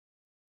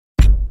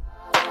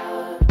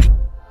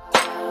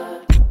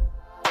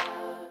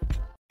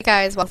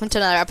guys, welcome to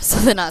another episode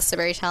of the Not So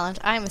Berry Challenge.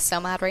 I am so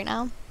mad right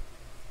now.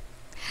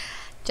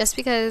 Just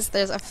because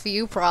there's a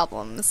few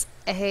problems.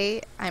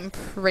 A, I'm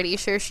pretty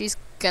sure she's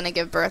gonna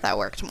give birth at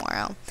work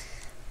tomorrow.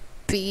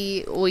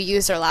 B, we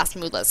used our last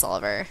moodlet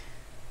solver.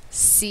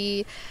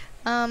 C,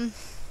 I'm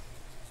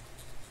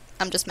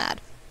just mad.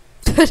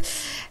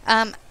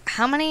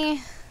 How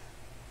many?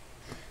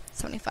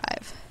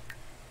 75.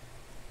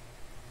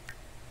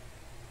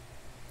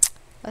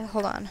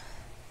 Hold on.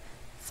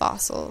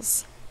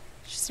 Fossils.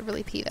 She's a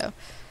really P though.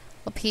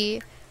 Well,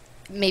 P,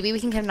 maybe we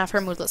can get enough for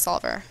a moodlet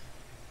solver.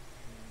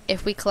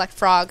 If we collect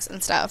frogs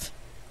and stuff.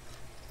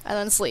 And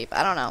then sleep.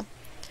 I don't know.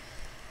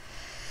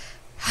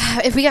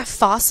 If we get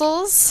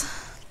fossils,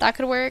 that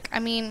could work. I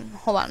mean,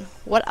 hold on.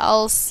 What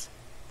else?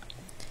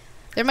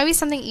 There might be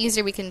something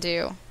easier we can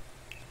do.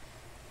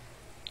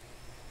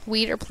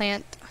 Weed or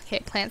plant.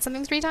 Okay, plant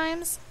something 3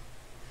 times.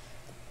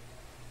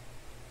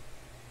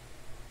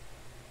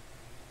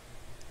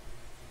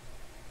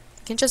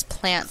 You can just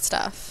plant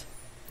stuff.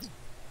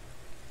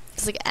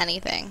 Just like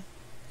anything.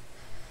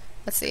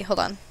 Let's see, hold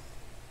on.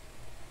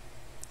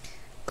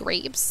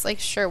 Grapes? Like,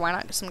 sure, why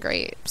not some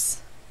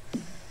grapes?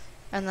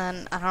 And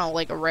then, I don't know,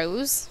 like a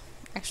rose?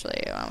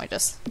 Actually, why don't we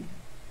just...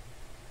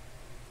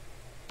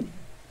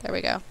 There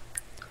we go.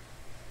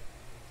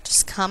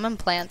 Just come and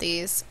plant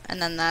these,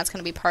 and then that's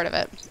going to be part of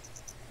it.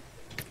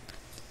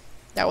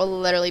 That will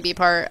literally be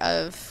part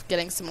of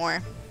getting some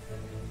more.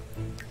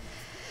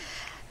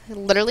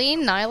 Literally,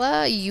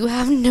 Nyla, you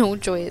have no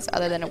choice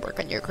other than to work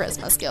on your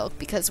charisma skill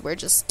because we're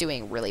just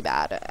doing really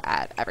bad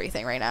at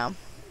everything right now.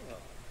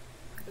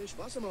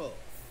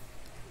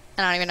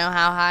 I don't even know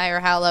how high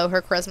or how low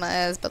her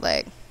charisma is, but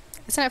like,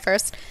 isn't it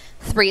first?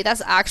 3,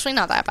 that's actually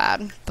not that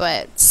bad,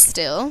 but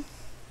still.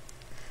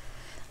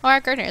 Oh, our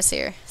gardener's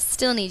here.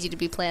 Still need you to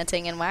be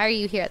planting, and why are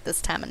you here at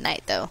this time of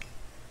night, though?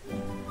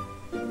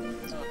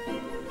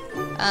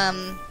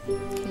 Can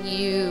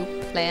you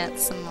plant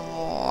some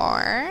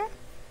more?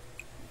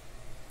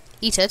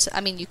 Eat it. I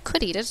mean, you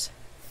could eat it.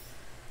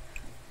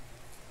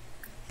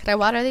 Could I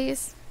water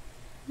these?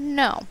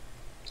 No.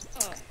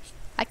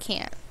 I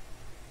can't.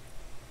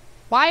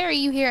 Why are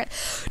you here?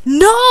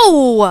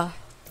 No!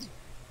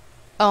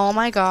 Oh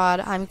my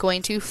god, I'm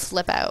going to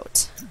flip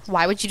out.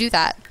 Why would you do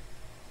that?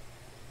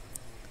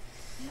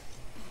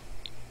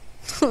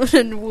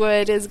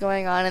 What is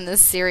going on in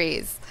this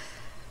series?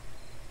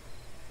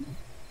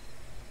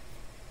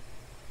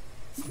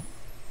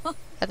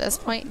 At this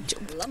point...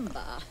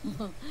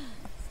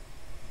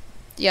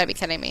 You gotta be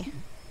kidding me.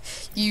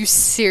 You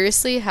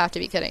seriously have to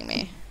be kidding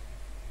me.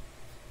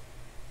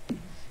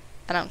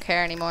 I don't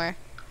care anymore.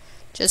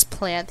 Just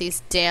plant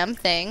these damn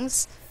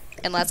things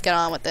and let's get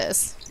on with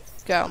this.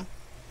 Go.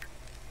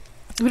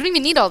 We don't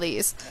even need all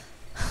these.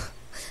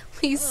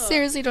 We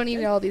seriously don't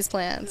need all these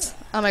plants.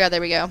 Oh my god,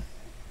 there we go.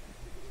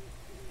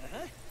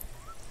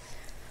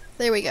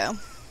 There we go.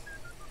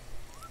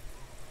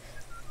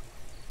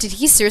 Did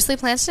he seriously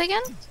plant it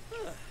again?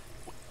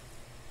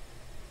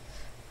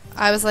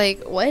 I was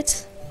like,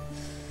 what?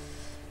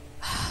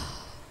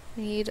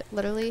 We need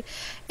literally...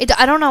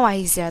 I don't know why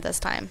he's there this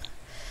time.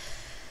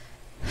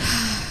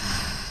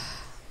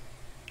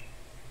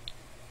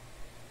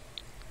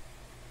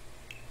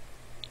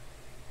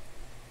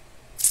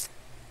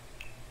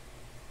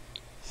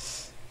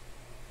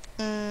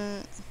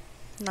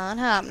 Not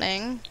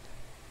happening.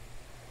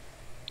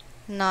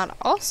 Not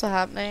also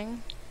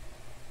happening.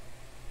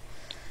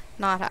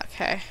 Not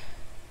okay.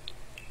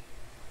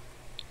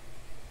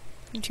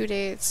 In 2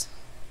 days.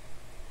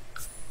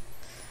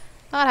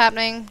 Not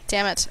happening.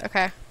 Damn it.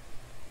 Okay.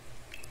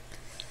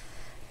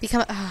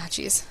 Become. Ah,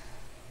 jeez.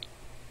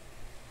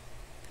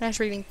 Finish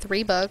reading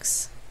 3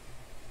 books.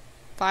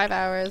 5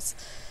 hours.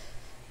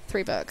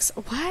 3 books.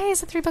 Why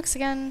is it 3 books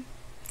again?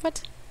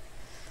 What?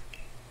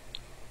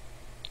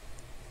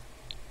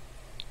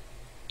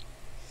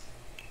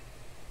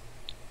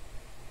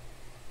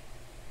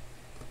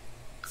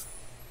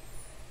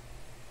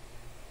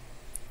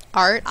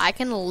 Art? I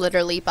can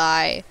literally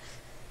buy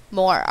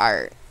more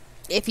art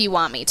if you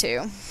want me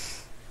to.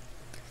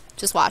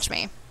 Just watch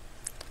me.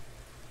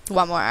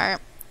 Want more art?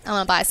 I'm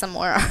gonna buy some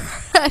more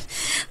art.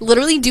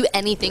 Literally do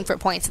anything for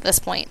points at this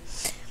point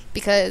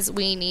because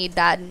we need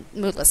that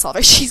moodlet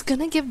solver. She's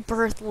gonna give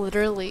birth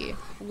literally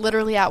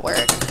at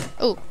work.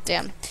 Oh,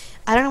 damn.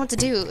 I don't know what to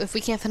do if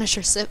we can't finish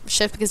her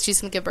shift because she's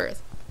gonna give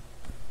birth.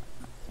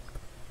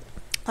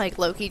 Like,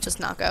 low-key, just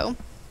not go.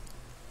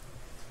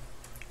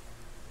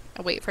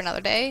 Wait for another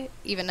day,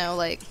 even though,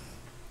 like,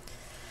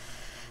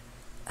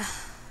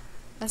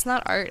 that's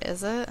not art,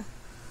 is it?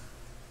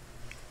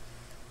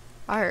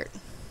 Art.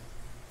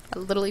 I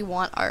literally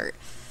want art.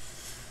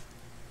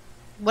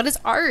 What is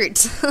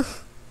art?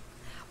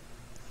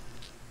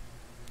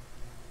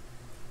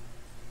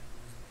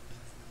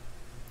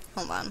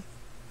 Hold on.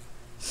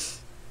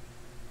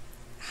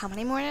 How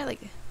many more? Like,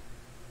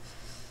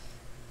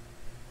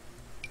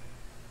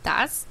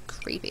 that's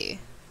creepy.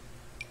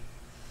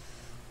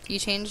 You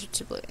change it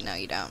to blue? No,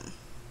 you don't.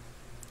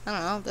 I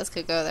don't know. This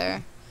could go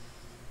there.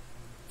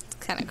 It's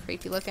kind of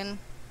creepy looking.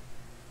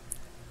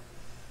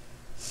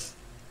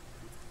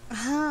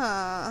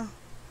 Ah.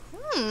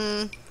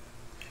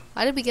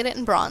 Why did we get it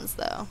in bronze,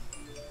 though?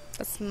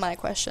 That's my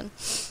question.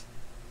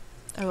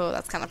 Oh,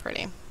 that's kind of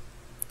pretty.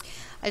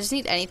 I just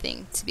need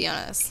anything, to be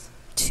honest.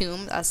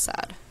 Tomb? That's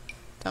sad.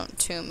 Don't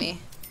tomb me.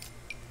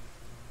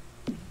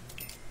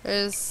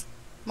 There's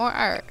more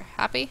art.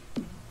 Happy?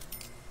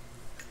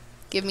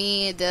 Give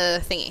me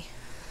the thingy.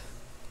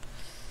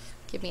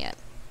 Give me it.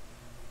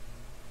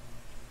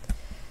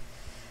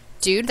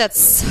 Dude,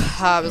 that's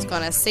how I was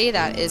gonna say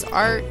that is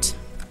art.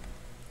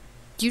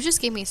 You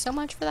just gave me so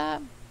much for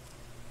that.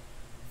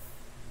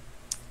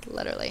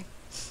 Literally.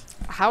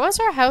 How is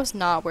our house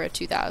not worth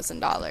 $2,000?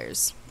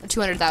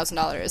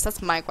 $200,000?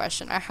 That's my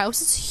question. Our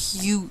house is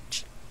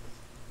huge.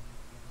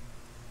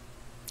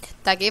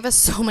 That gave us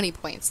so many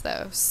points,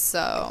 though.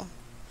 So,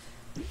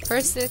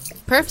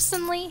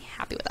 personally,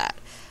 happy with that.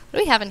 What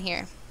do we have in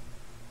here?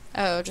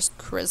 Oh, just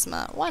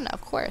charisma. One,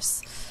 of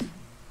course.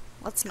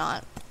 Let's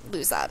not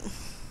lose that.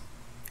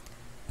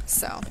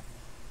 So,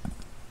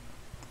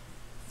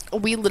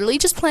 we literally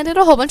just planted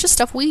a whole bunch of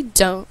stuff we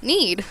don't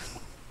need.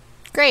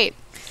 Great.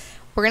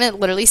 We're gonna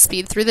literally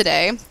speed through the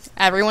day.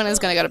 Everyone is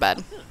gonna go to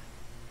bed.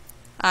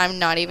 I'm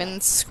not even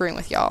screwing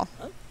with y'all.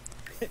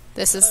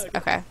 This is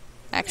okay.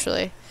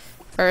 Actually,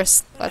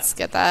 first let's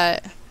get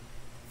that,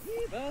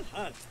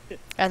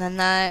 and then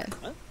that.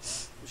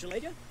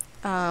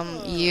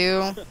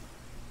 You.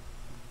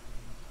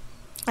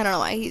 I don't know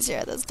why he's here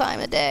at this time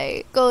of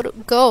day.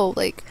 Go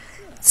like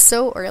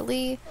so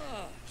early.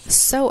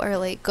 So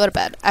early. Go to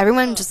bed.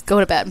 Everyone just go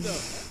to bed.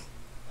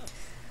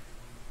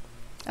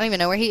 I don't even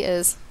know where he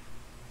is.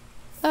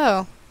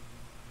 Oh.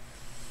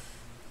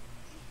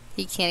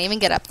 He can't even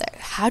get up there.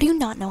 How do you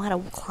not know how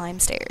to climb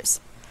stairs?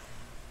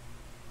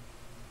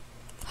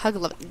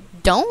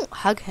 Don't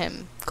hug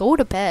him. Go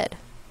to bed.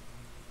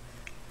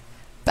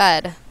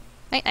 Bed.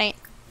 Night night.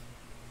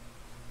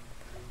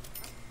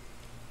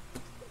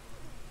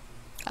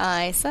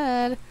 I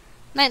said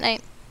night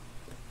night.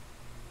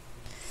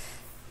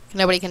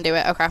 Nobody can do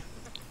it. Okay.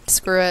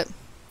 Screw it.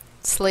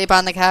 Sleep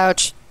on the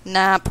couch.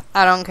 Nap.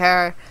 I don't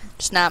care.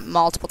 Just nap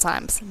multiple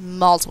times.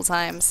 Multiple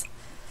times.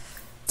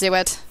 Do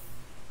it.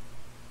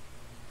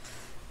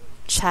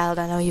 Child,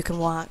 I know you can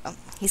walk. Oh,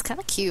 he's kind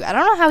of cute. I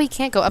don't know how he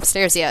can't go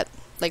upstairs yet.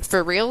 Like,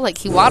 for real? Like,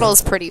 he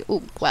waddles pretty...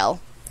 Ooh, well.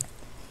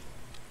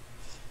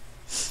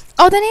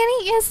 Oh, the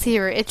nanny is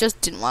here. It just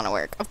didn't want to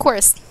work. Of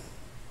course.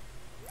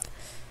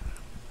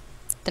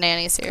 The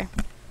nanny's here.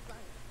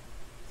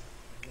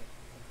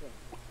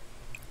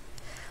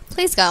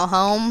 Please go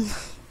home.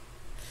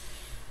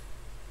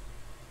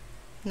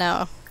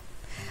 No.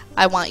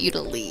 I want you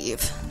to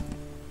leave.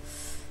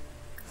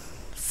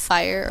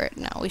 Fire?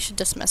 No, we should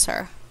dismiss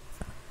her.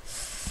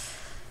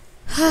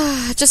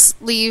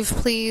 Just leave,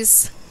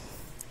 please.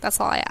 That's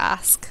all I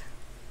ask.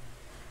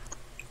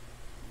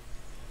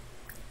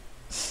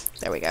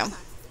 There we go.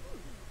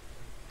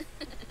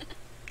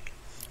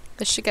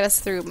 This should get us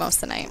through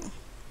most of the night.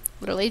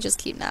 Literally just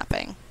keep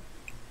napping.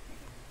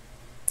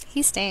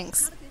 He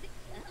stinks.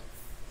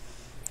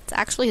 It's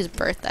actually his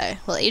birthday.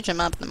 We'll age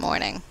him up in the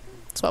morning.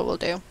 That's what we'll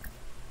do.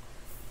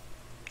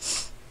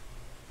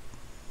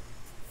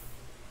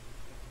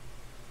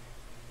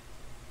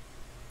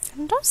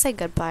 And don't say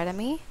goodbye to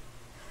me.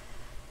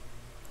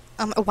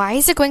 Why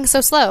is it going so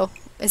slow?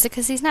 Is it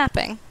because he's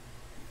napping?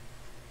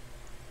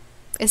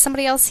 Is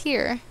somebody else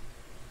here?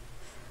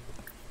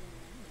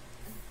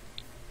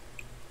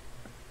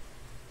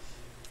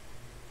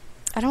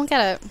 I don't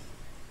get it.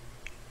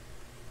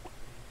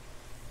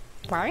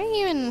 Why are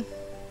you in...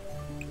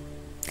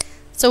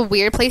 It's a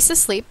weird place to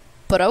sleep,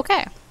 but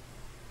okay.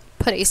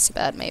 Put Ace to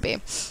bed,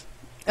 maybe.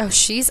 Oh,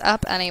 she's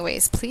up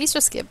anyways. Please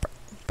just give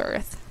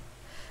birth.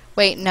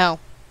 Wait, no.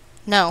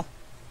 No.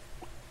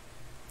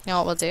 You know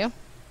what we'll do?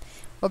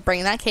 We'll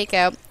bring that cake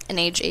out and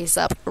age Ace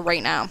up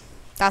right now.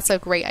 That's a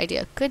great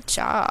idea. Good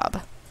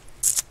job.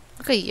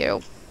 Look at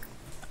you.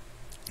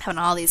 Having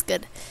all these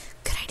good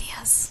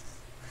ideas.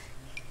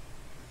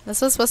 This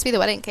was supposed to be the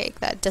wedding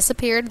cake that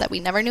disappeared, that we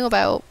never knew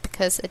about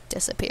because it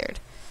disappeared.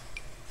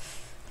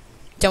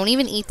 Don't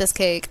even eat this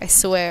cake, I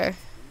swear.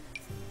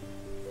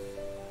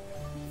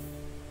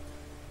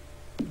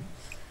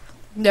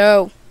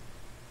 No.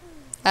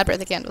 Add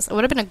birthday candles. It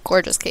would have been a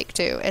gorgeous cake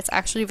too. It's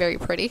actually very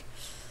pretty.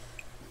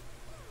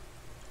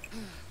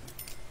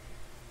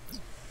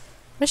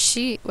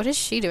 What is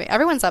she doing?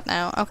 Everyone's up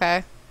now.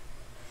 Okay.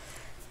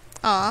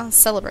 Aw,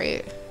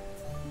 celebrate.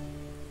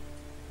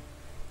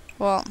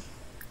 Well,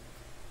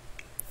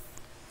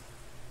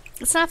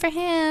 it's not for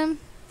him.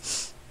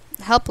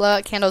 Help blow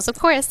out candles. Of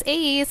course.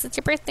 Ace, it's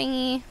your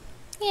birthday.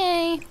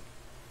 Yay.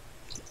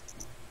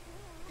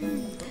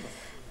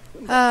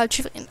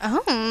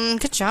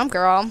 Good job,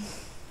 girl.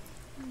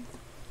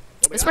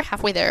 At least we're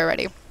halfway there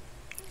already.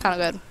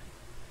 Kind of good.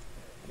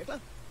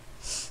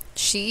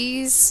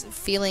 She's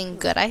feeling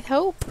good, I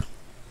hope.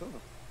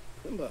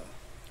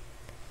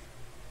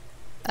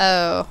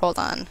 Oh, hold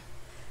on.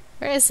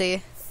 Where is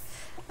he?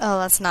 Oh,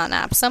 let's not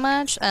nap so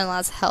much, and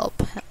let's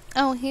help.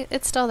 Oh,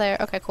 it's still there.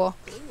 Okay, cool.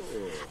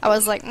 I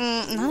was like,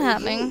 not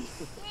happening.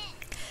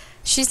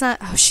 She's not.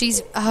 Oh,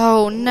 she's.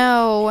 Oh,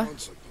 no.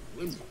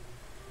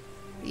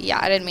 Yeah,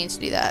 I didn't mean to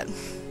do that.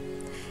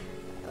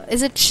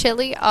 Is it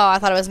chili? Oh, I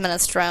thought it was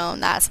minestrone.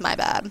 That's my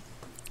bad.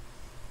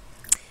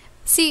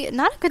 See,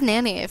 not a good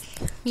nanny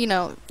if, you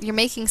know, you're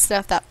making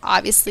stuff that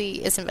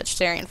obviously isn't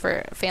vegetarian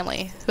for a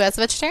family who has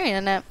a vegetarian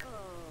in it.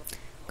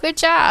 Good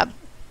job.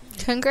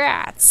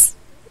 Congrats.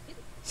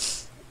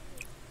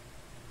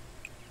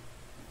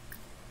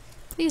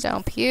 Please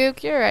don't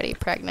puke. You're already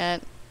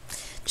pregnant.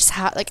 Just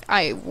like,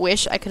 I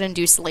wish I could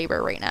induce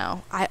labor right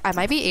now. I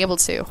might be able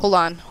to. Hold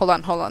on.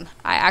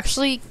 I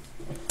actually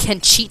can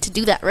cheat to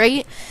do that,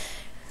 right?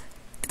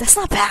 That's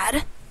not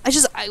bad.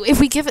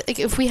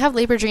 If we have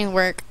labor during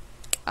work,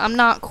 I'm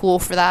not cool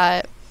for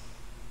that.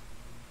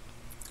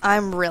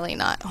 I'm really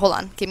not. Hold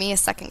on. Give me a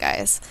second,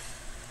 guys.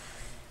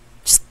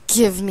 Just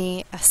give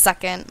me a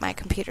second. My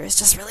computer is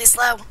just really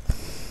slow.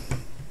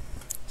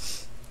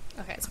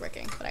 Okay, it's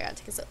working, but I gotta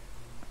take a sip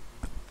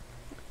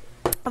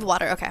of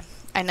water. Okay.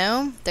 I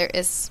know there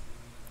is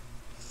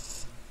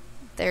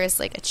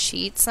like a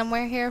cheat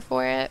somewhere here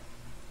for it.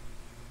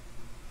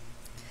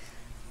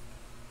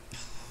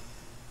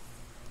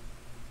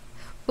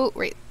 Oh,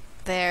 right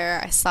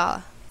there. I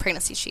saw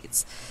pregnancy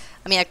sheets.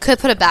 I mean, I could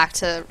put it back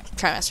to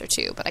trimester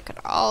 2, but I could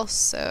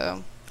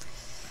also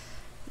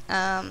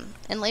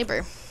in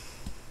labor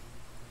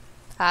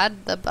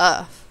add the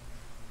buff.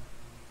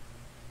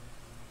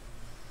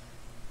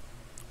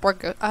 Or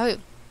go. Oh,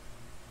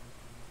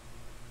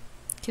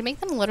 can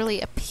make them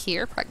literally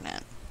appear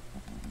pregnant.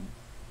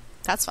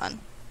 That's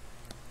fun.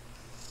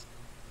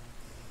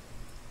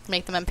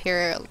 Make them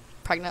appear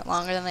pregnant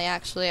longer than they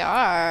actually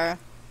are.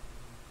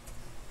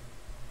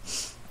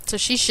 So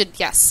she should,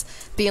 yes,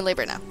 be in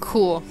labor now.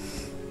 Cool.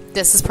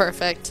 This is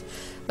perfect.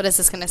 What is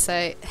this gonna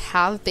say?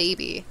 Have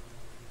baby.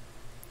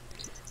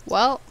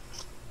 Well,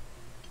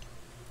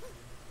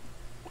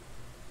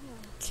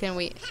 can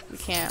we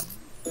can't.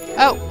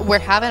 Oh, we're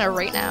having her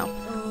right now.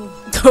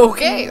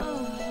 Okay.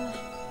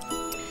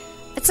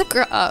 It's a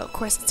girl. Oh, of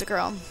course it's a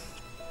girl.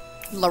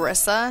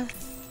 Larissa,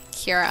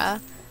 Kira, I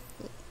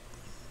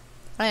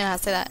don't even know how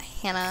to say that.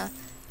 Hannah,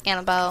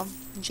 Annabelle,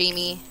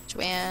 Jamie,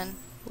 Joanne,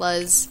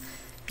 Liz,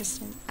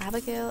 Kristen,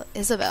 Abigail,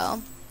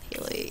 Isabel,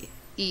 Haley,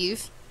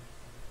 Eve,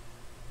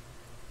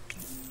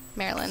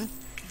 Marilyn,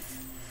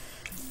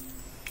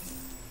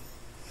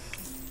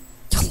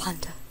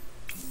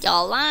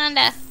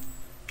 Yolanda,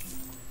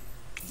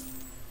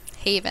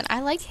 Haven. I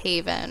like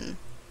Haven.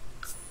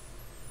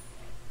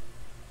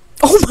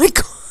 Oh my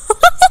god!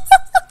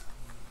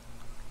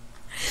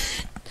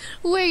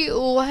 Wait,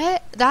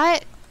 what?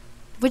 That...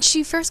 When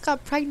she first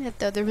got pregnant,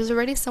 though, there was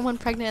already someone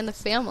pregnant in the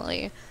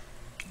family.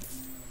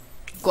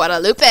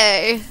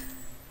 Guadalupe!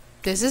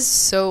 This is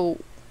so...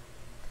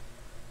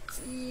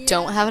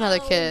 Don't have another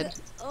kid.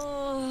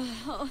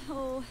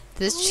 Did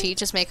this cheat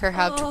just make her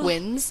have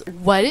twins?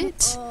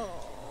 What?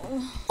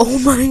 Oh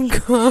my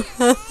god!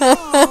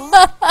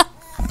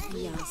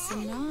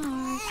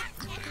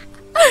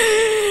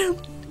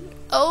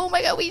 Oh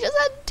my god, we just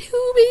had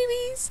 2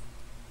 babies!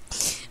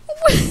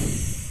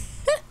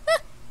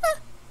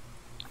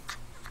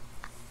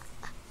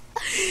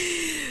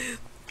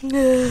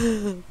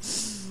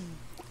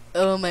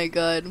 Oh my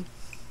god.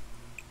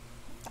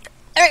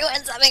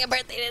 Everyone's having a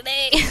birthday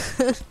today!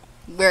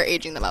 We're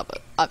aging them up,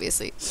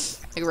 obviously.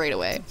 Like, right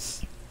away.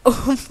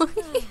 Oh my...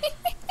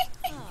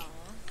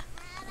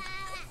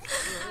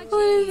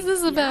 What is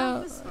this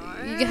about?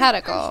 You had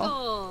a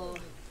call.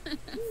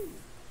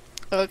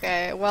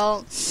 Okay,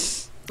 well...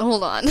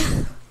 Hold on.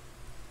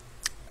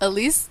 At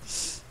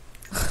least...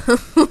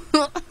 I'm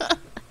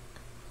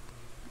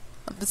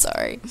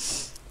sorry.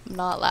 I'm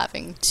not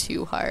laughing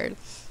too hard.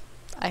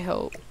 I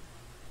hope.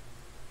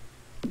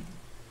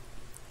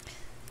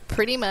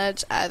 Pretty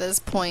much at this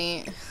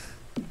point,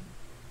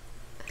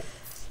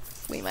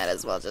 we might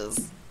as well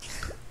just...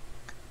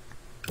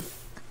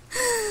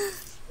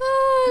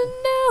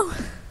 Oh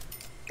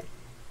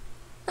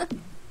no!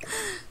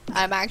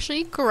 I'm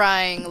actually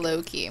crying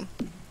low-key.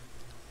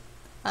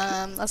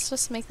 Let's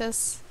just make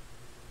this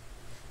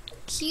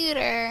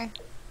cuter.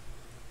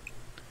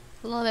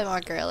 A little bit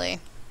more girly.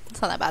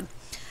 It's not that bad.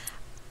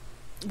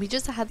 We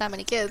just had that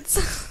many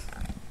kids.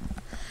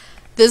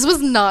 This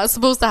was not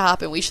supposed to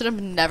happen. We should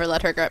have never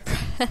let her get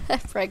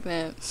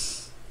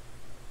pregnant.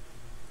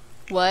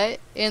 What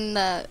in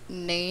the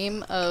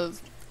name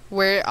of...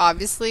 We're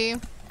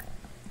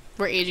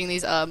aging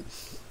these up.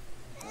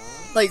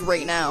 Like,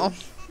 right now.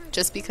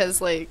 Just because,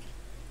 like...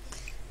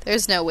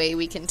 There's no way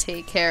we can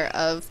take care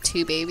of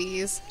 2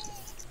 babies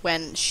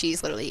when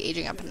she's literally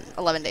aging up in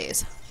 11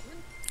 days.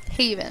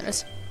 Haven.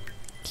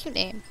 Cute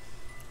name.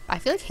 I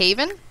feel like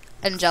Haven?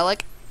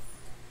 Angelic.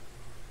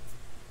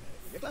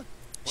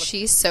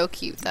 She's so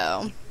cute,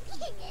 though.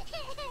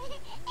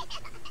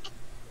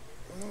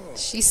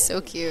 She's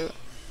so cute.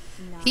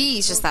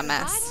 He's just that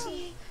mess.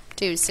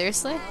 Dude,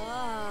 seriously?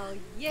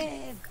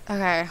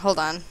 Okay, hold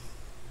on.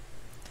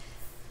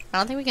 I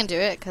don't think we can do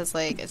it, because,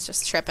 like, it's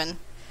just tripping.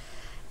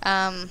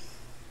 Oh,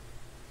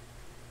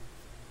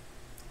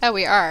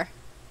 we are.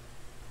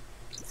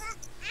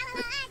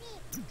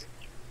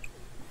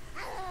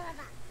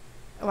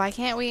 Why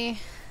can't we?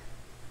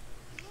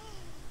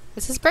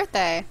 It's his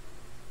birthday.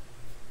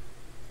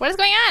 What is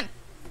going on?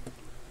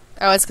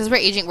 Oh, it's because we're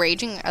aging. We're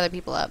aging other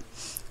people up.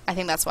 I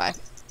think that's why.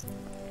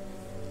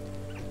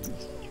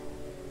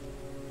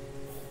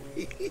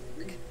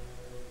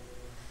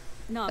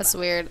 That's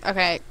weird.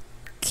 Okay,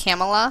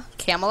 Camilla.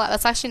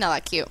 That's actually not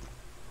that cute,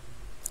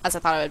 as I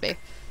thought it would be.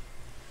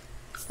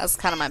 That's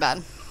kind of my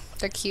bad.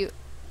 They're cute.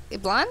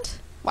 Blonde?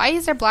 Why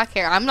is there black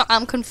hair?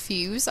 I'm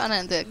confused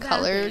on the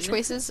color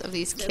choices of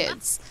these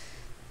kids,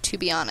 to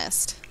be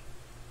honest.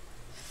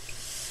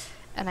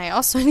 And I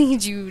also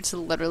need you to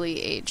literally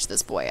age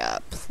this boy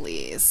up,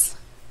 please.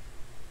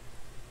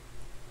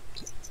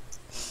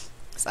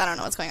 Because I don't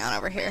know what's going on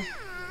over here.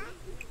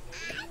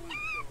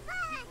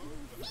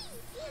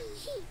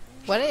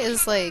 What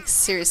is, like,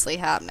 seriously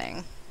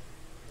happening?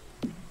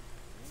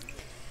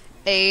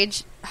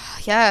 Age.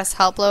 Yes,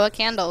 help blow out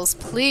candles,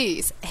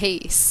 please.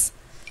 Ace.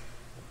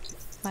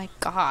 My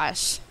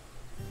gosh.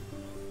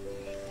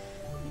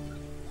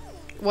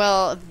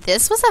 Well,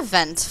 this was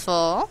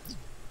eventful.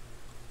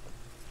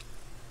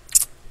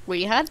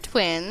 We had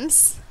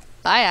twins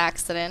by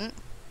accident.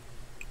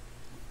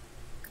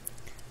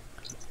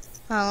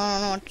 I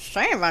don't know what to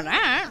say about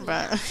that,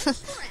 but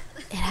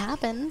it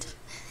happened.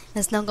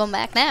 There's no going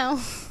back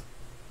now.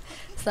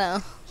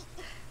 So,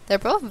 they're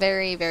both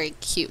very, very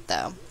cute,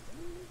 though.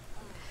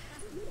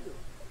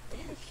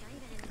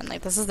 And,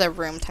 like, this is their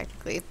room,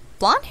 technically.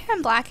 Blonde hair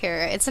and black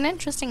hair. It's an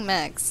interesting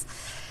mix.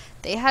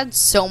 They had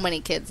so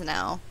many kids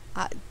now.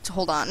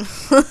 Hold on.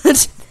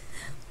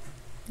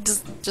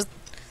 just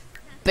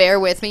bear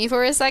with me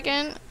for a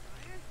second.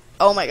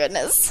 Oh my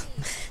goodness.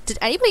 Did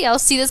anybody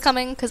else see this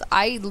coming? Because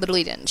I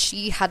literally didn't.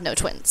 She had no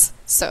twins.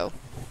 So,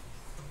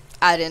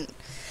 I didn't.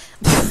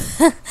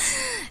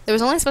 There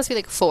was only supposed to be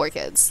like 4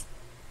 kids.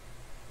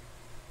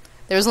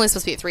 There was only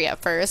supposed to be 3 at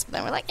first. But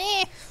then we're like,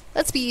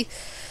 let's be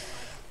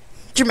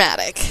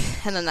dramatic.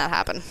 And then that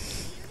happened.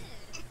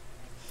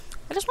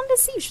 I just wanted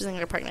to see if she was going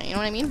to get pregnant. You know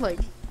what I mean? Like,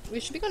 we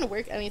should be going to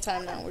work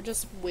anytime now. We're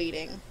just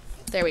waiting.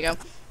 There we go.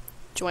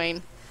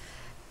 Join.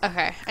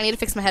 Okay. I need to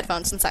fix my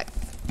headphones in a sec.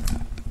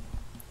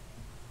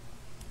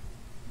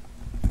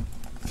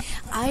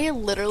 I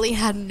literally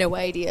had no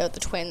idea of the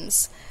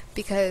twins.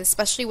 Because,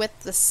 especially with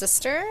the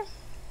sister,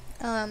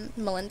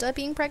 Melinda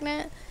being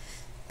pregnant,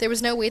 there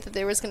was no way that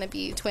there was going to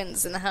be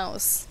twins in the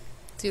house.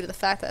 Due to the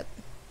fact that,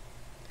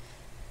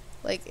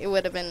 like, it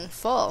would have been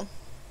full.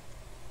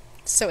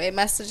 So it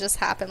must have just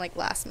happened, like,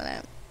 last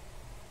minute.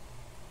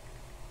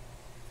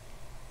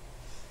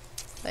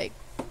 Like,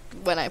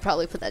 when I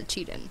probably put that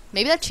cheat in.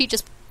 Maybe that cheat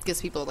just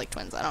gives people, like,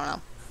 twins. I don't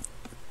know.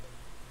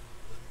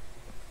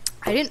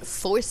 I didn't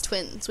force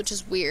twins, which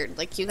is weird.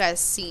 Like, you guys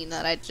seen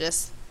that I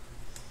just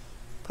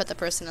put the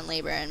person in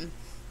labor and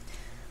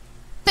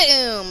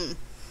boom!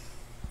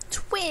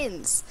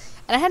 Twins!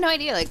 And I had no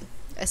idea. Like,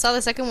 I saw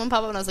the second one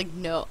pop up and I was like,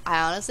 no.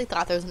 I honestly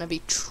thought there was going to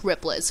be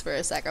triplets for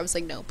a sec. I was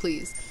like, no,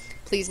 please.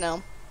 Please,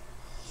 no.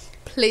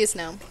 Please,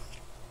 no.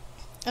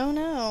 Oh,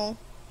 no.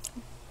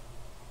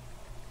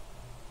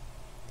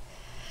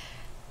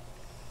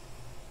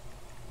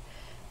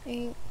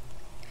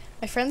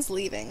 My friend's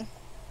leaving.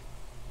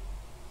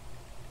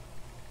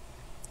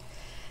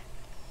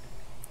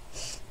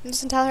 I'm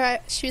just gonna tell her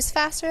she was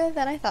faster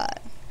than I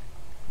thought.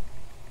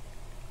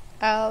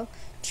 I'll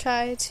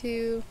try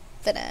to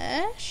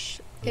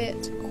finish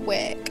it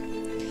quick.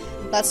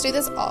 Let's do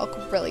this all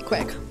really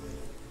quick.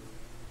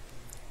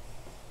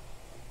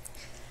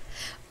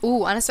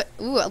 Ooh, honestly,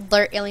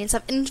 alert, aliens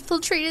have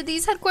infiltrated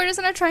these headquarters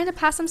and are trying to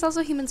pass themselves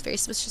with humans. Very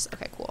suspicious.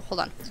 Okay, cool. Hold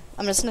on.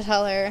 I'm just gonna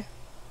tell her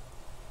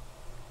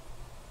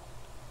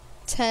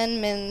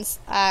 10 mins,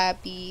 I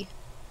be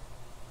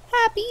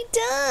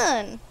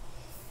done.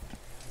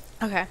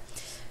 Okay.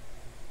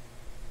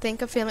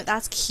 Think of family.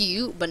 That's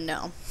cute, but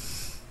no.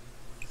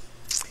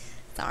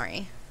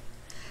 Sorry.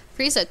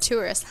 Freeze a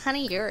tourist.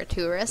 Honey, you're a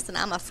tourist, and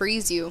I'ma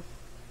freeze you.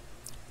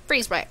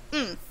 Freeze right.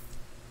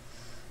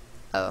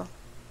 Oh.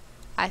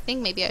 I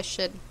think maybe I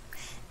should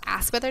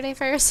ask about their day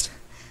first.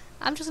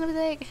 I'm just gonna be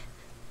like,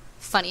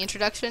 funny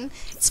introduction.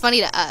 It's funny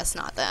to us,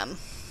 not them.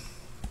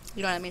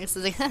 You know what I mean? It's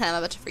like, I'm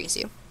about to freeze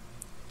you.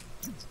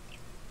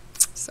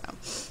 So.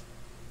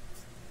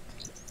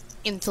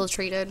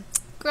 Infiltrated.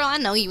 Girl, I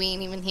know you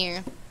ain't even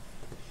here.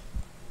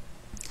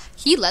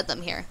 He led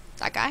them here.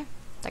 That guy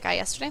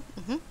yesterday?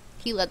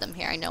 He led them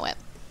here. I know it.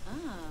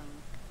 Oh.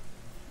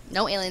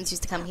 No aliens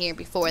used to come here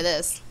before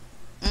this.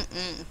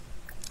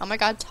 Oh my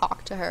god,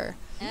 talk to her.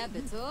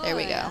 There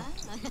we go.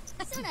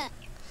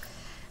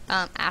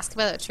 Ask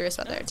about the tourist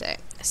about their day.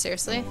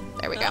 Seriously?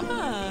 There we go.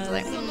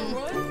 Like,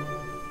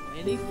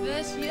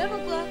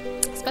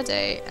 it's about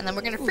day. And then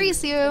we're gonna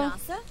freeze you.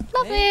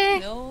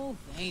 Lovely.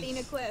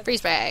 Freeze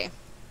spray.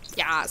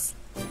 Yes.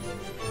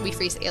 We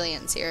freeze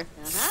aliens here.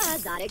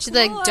 She's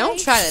like, don't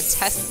try to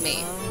test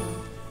me.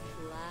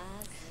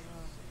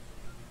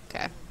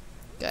 Okay.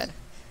 Good.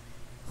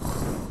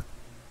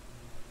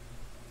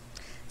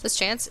 This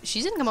Chance,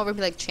 she didn't come over and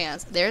be like,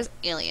 Chance, there's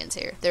aliens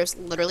here. There's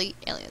literally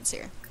aliens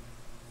here.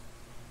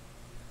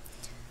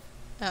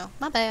 Oh,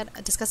 my bad.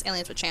 Discuss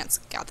aliens with Chance.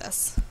 Got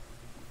this.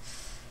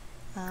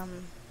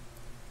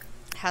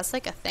 Has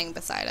like a thing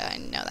beside it. I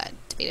know that.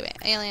 Debate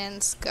about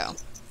aliens. Go.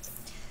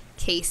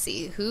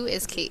 Casey. Who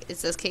is Kate?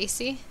 Is this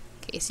Casey?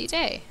 Casey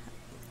Day.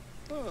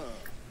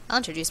 I'll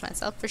introduce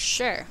myself for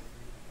sure.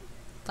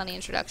 Funny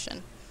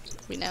introduction.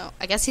 We know.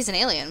 I guess he's an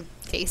alien.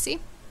 Casey?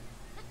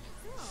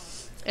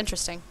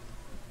 Interesting.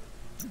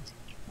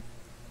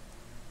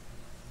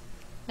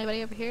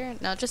 Anybody over here?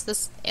 No, just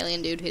this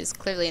alien dude who's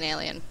clearly an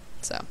alien.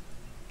 So.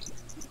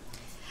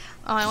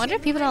 Oh, I wonder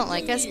if people don't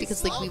like us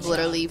because like we've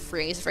literally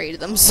phrased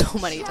them so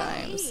many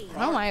times. I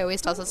don't know why I always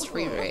tells us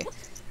free. Are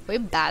we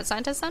bad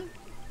scientists then?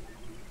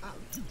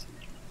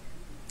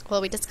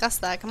 Well, we discussed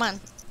that. Come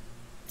on.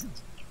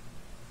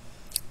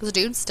 The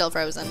dude's still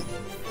frozen.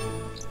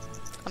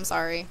 I'm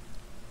sorry.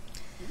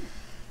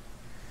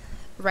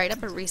 Write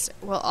up a research.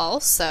 Well,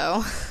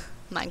 also,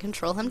 mind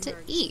control him to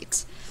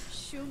eat.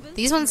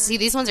 These ones, see,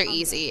 these ones are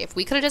easy. If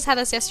we could have just had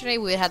this yesterday,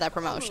 we would have had that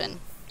promotion.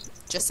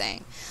 Just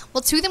saying.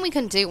 Well, 2 of them we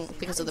couldn't do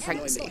because of the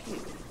pregnancy.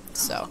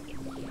 So.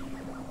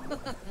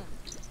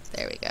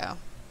 There we go.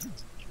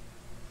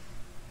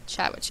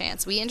 Chat with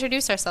Chance. We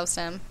introduced ourselves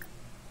to him.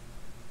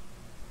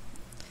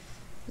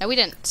 No, we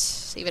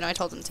didn't. Even though I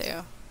told him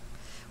to.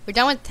 We're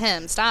done with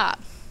him. Stop.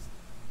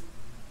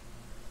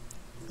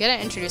 We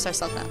gotta introduce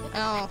ourselves now.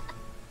 Oh.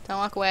 Don't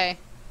walk away.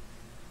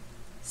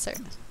 Sir.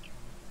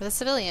 With a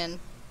civilian.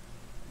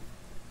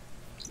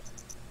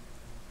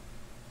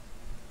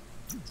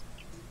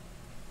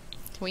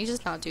 Can we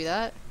just not do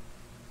that?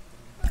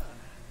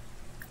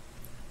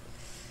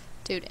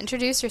 Dude,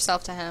 introduce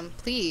yourself to him,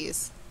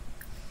 please.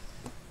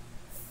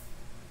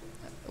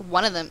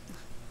 One of them...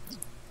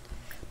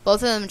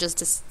 Both of them just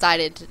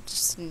decided to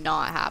just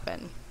not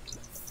happen.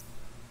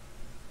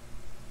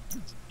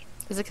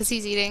 Is it because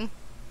he's eating?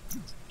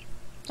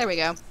 There we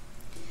go.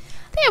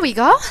 There we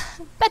go.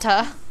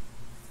 Better.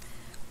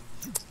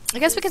 I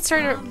guess we could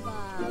start...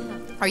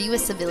 Are you a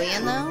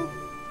civilian, though?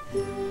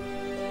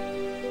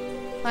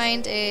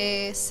 Find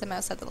a sim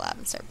outside the lab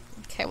and start.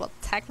 Okay, well,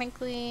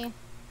 technically,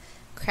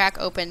 crack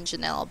open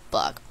Janelle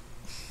book.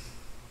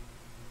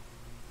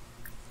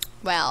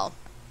 Well,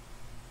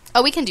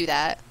 oh, we can do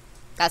that.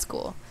 That's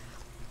cool.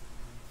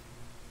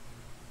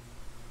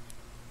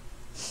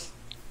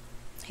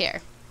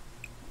 Here,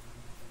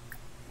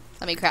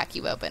 let me crack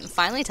you open.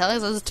 Finally, tell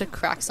us to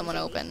crack someone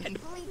open.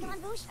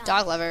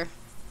 Dog lover.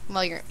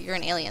 Well, you're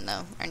an alien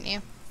though, aren't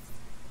you?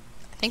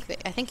 I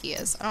think he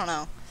is. I don't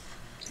know.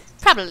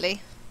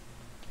 Probably.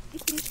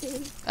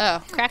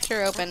 Oh, cracked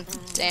her open.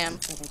 Damn.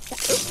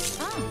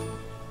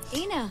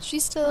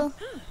 She's still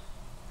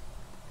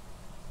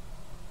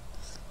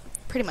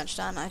pretty much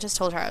done. I just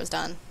told her I was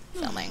done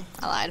filming.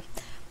 I lied.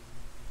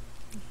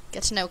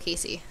 Get to know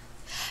Casey.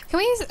 Can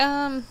we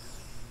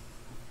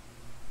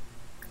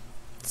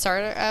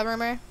start a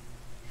rumor?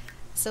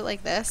 Is it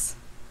like this?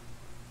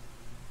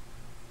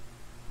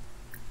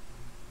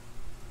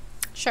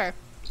 Sure.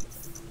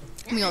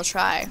 We'll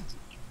try.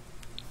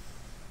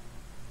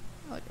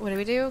 What do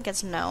we do? Get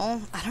to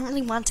know? I don't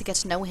really want to get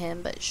to know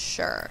him, but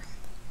sure.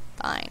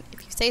 Fine,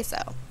 if you say so.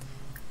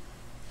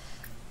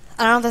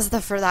 I don't know if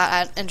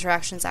that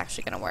interaction's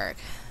actually gonna work.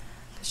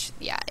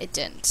 Yeah, it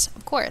didn't.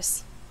 Of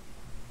course.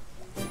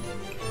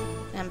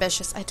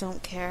 Ambitious. I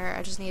don't care.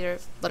 I just need to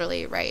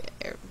literally write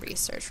a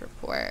research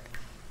report.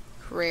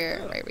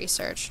 Career, write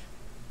research.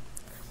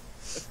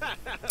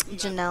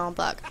 Janelle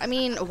Buck. I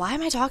mean, why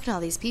am I talking to all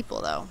these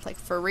people, though? Like,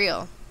 for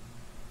real.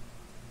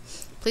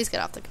 Please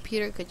get off the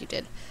computer. Good, you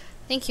did.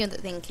 Thank you.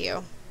 Thank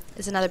you.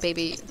 It's another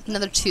baby.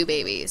 Another 2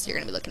 babies you're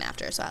going to be looking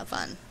after, so have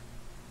fun.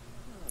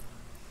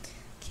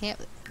 Can't.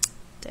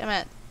 Damn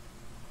it.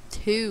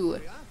 2.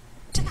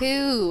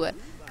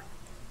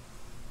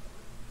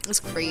 It's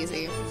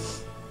crazy.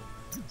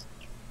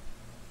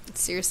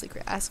 Seriously,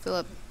 ask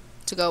Philip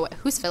to go away.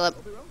 Who's Philip?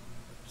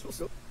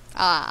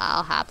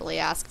 I'll happily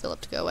ask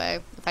Philip to go away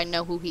if I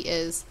know who he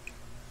is.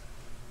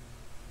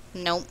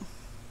 Nope.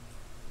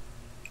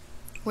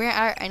 Where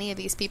are any of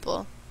these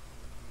people?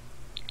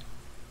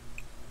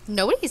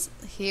 Nobody's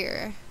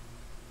here.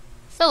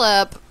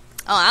 Philip!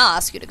 Oh, I'll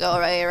ask you to go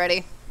away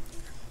already.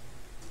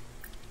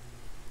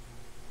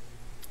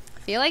 I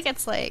feel like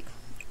it's like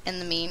in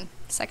the mean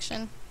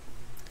section,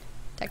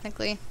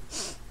 technically.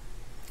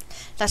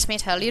 Let me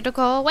tell you to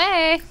go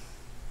away.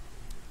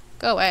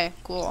 Go away.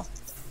 Cool.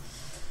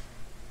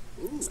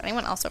 Is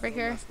anyone else over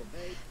here?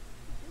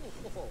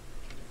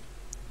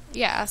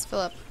 Yeah, ask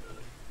Philip.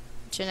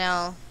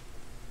 Janelle.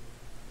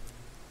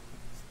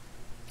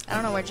 I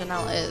don't know where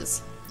Janelle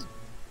is.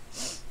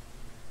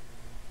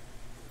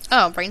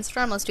 Oh,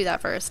 brainstorm? Let's do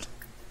that first.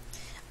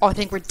 Oh, I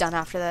think we're done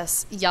after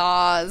this.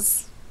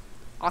 Yas.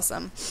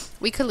 Awesome.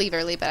 We could leave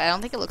early, but I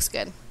don't think it looks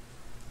good.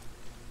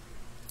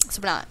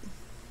 So we're not.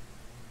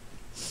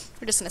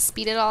 We're just going to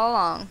speed it all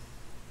along.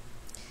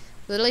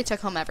 Literally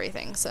took home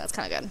everything, so that's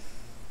kind of good.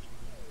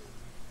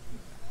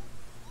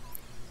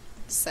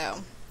 So,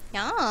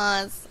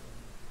 yas.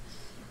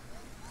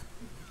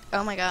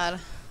 Oh my god.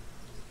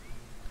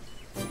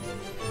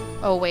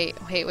 Oh, wait.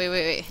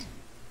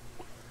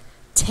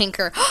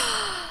 Tinker.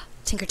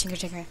 Tinker, tinker,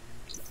 tinker.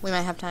 We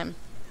might have time.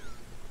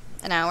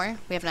 An hour?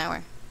 We have an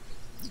hour.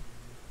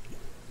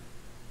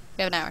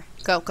 We have an hour.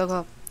 Go, go,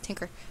 go.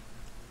 Tinker.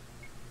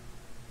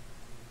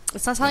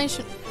 It's not telling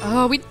you.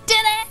 Oh, we did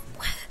it!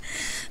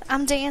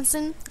 I'm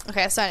dancing.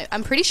 Okay, so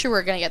I'm pretty sure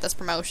we're gonna get this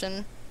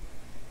promotion.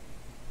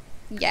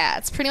 Yeah,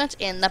 it's pretty much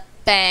in the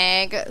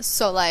bag.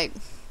 So, like,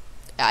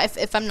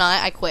 if I'm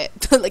not, I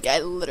quit. Like, I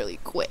literally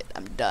quit.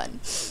 I'm done.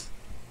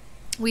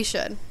 We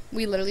should.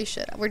 We literally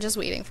should. We're just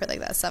waiting for, like,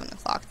 that 7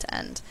 o'clock to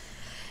end.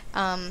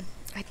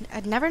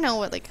 I'd never know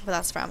what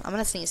that's from. I'm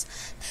gonna sneeze.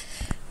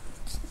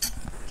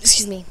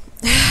 Excuse me.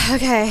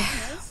 Okay.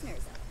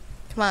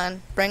 Come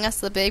on. Bring us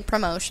the big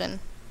promotion.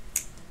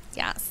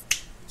 Yes.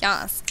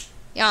 Yes.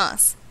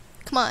 Yes.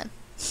 Come on.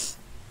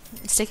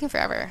 It's taking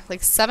forever.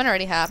 Like, 7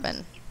 already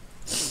happened.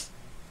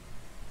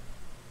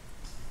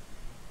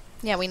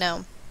 Yeah, we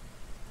know.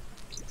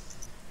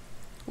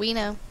 We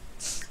know.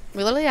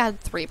 We literally had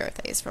 3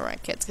 birthdays for our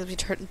kids because we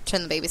turned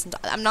the babies into...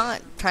 I'm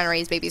not trying to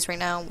raise babies right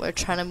now. We're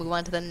trying to move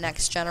on to the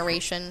next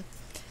generation.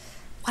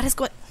 What is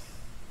going...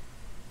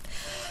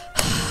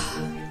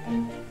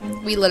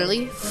 We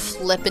literally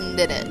flippin'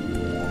 did it.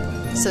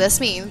 So this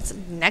means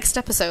next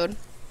episode,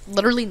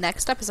 literally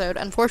next episode,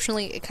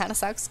 unfortunately it kind of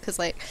sucks because,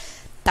 like,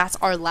 that's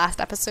our last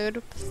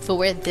episode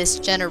for this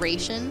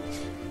generation.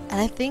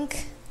 And I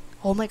think,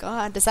 oh my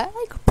god, does that,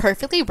 like,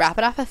 perfectly wrap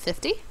it off at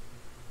 50?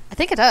 I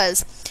think it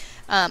does.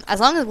 As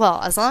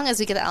long as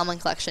we get the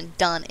almond collection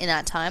done in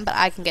that time, but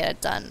I can get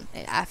it done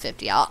at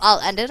 50. I'll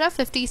end it at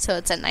 50, so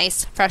it's a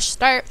nice fresh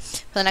start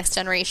for the next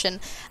generation.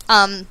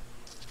 So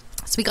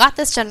we got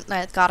this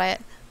got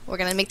it. We're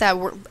gonna make that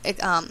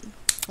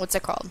what's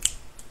it called?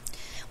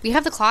 We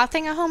have the claw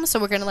thing at home, so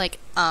we're gonna, like,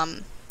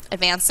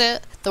 advance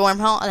it, the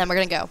wormhole, and then we're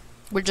gonna go.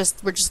 We're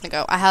just gonna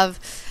go. I have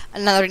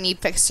another need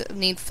fixer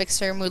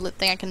moodlet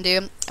thing I can do,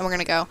 and we're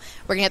gonna go.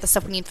 We're gonna get the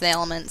stuff we need for the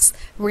elements.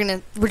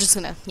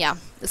 Yeah,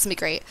 this is gonna be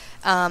great.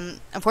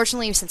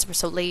 Unfortunately, since we're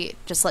so late,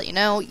 just to let you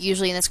know,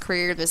 usually in this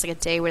career, there's, like, a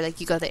day where, like,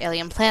 you go to the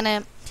alien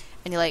planet,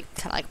 and you, like,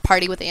 kind of, like,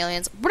 party with the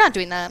aliens. We're not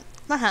doing that.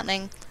 Not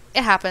happening.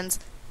 It happens.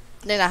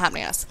 They're not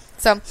happening to us.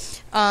 So,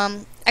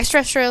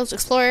 Extraterrestral,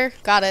 Explorer,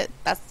 got it.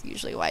 That's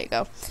usually why you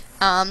go.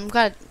 Got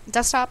a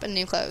desktop and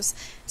new clothes.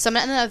 So I'm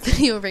gonna end the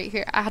video right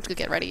here. I have to go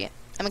get ready.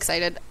 I'm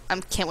excited. I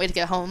can't wait to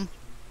get home.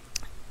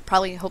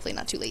 Probably, hopefully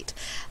not too late.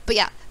 But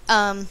yeah,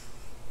 yeah,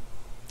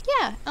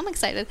 I'm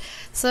excited.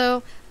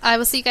 So I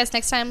will see you guys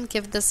next time.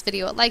 Give this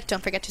video a like.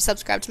 Don't forget to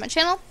subscribe to my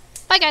channel.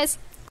 Bye, guys.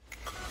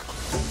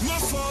 My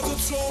father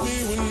told me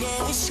when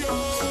I was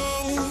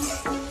young,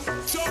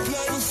 don't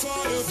play with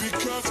fire, be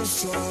careful,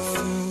 son.